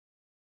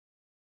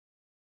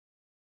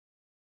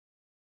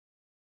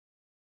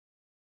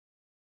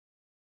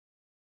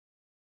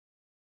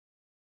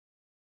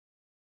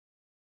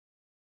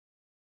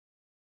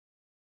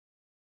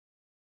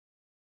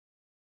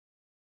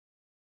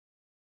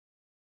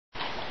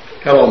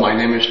Hello, my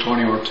name is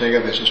Tony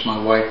Ortega. This is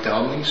my wife,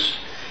 Delmis.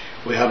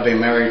 We have been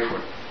married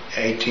for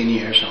 18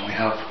 years and we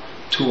have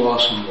two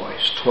awesome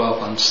boys,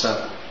 12 and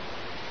 7.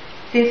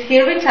 Since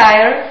he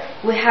retired,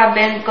 we have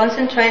been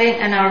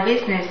concentrating on our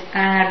business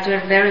and are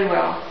doing very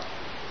well.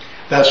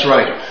 That's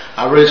right.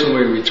 I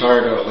recently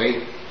retired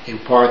early, in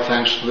part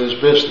thanks to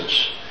this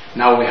business.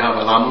 Now we have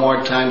a lot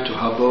more time to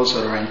help those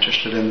that are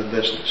interested in the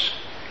business.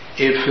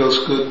 It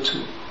feels good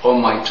to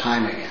own my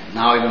time again.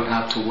 Now I don't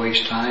have to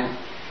waste time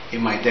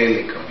in my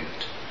daily commute.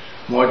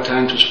 More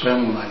time to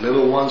spend with my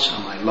little ones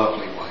and my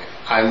lovely wife.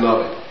 I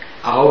love it.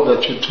 I hope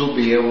that you too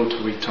be able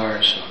to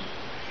retire soon.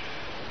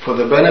 For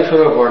the benefit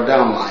of our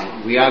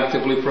downline, we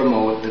actively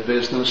promote the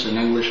business in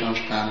English and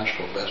Spanish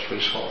for best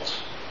results.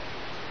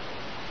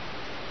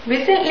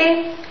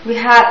 Recently, we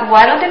had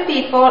one of the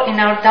people in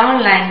our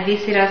downline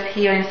visit us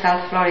here in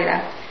South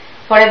Florida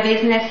for a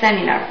business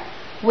seminar.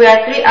 We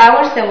are 3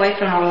 hours away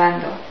from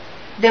Orlando.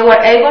 They were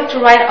able to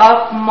write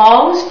off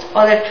most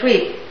of the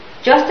trip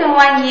just in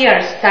 1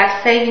 year's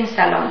tax savings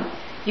alone.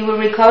 You will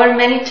recover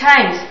many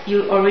times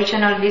your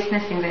original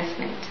business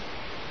investment.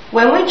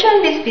 When we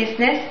joined this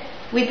business,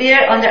 we did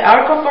it under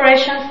our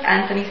corporation's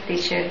Anthony's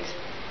T-shirts.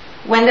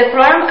 When the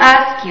program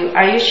asks you,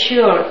 are you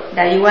sure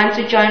that you want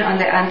to join on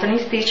the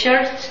Anthony's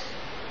T-shirts?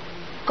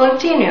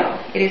 Continue,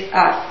 it is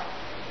us.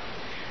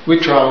 We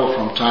travel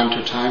from time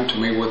to time to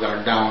meet with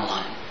our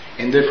downline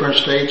in different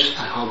states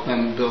and help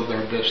them build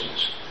their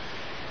business.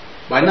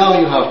 By now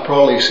you have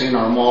probably seen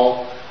our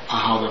mall and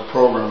how the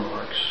program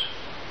works.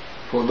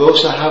 For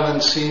those that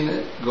haven't seen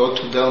it, go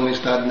to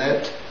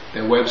delmis.net. The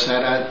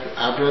website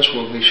address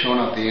will be shown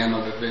at the end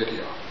of the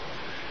video.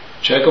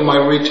 Check on my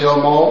retail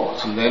mall,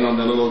 and then on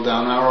the little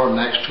down arrow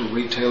next to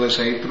retailers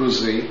A through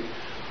Z.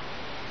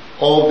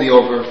 All the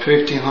over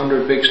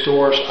 1,500 big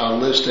stores are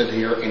listed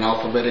here in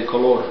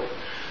alphabetical order.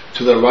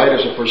 To the right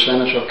is a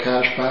percentage of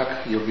cash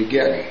back you'll be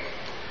getting.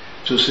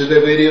 To see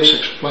the videos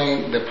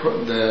explain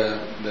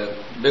the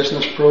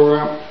business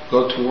program,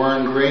 go to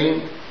Wearing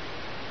Green,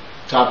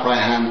 top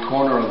right hand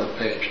corner of the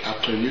page.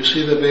 After you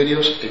see the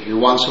videos, if you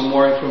want some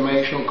more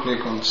information,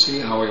 click on See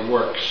How It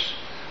Works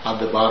at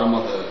the bottom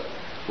of the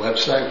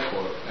website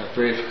for a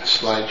brief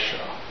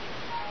slideshow.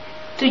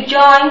 To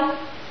join,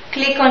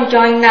 click on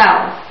Join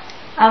Now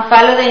and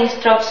follow the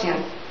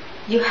instructions.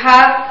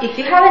 If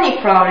you have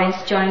any problems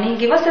joining,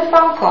 give us a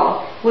phone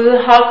call. We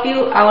will help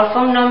you. Our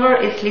phone number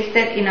is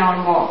listed in our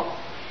mall.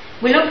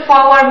 We look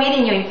forward to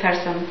meeting you in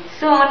person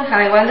soon.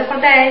 Have a wonderful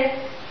day.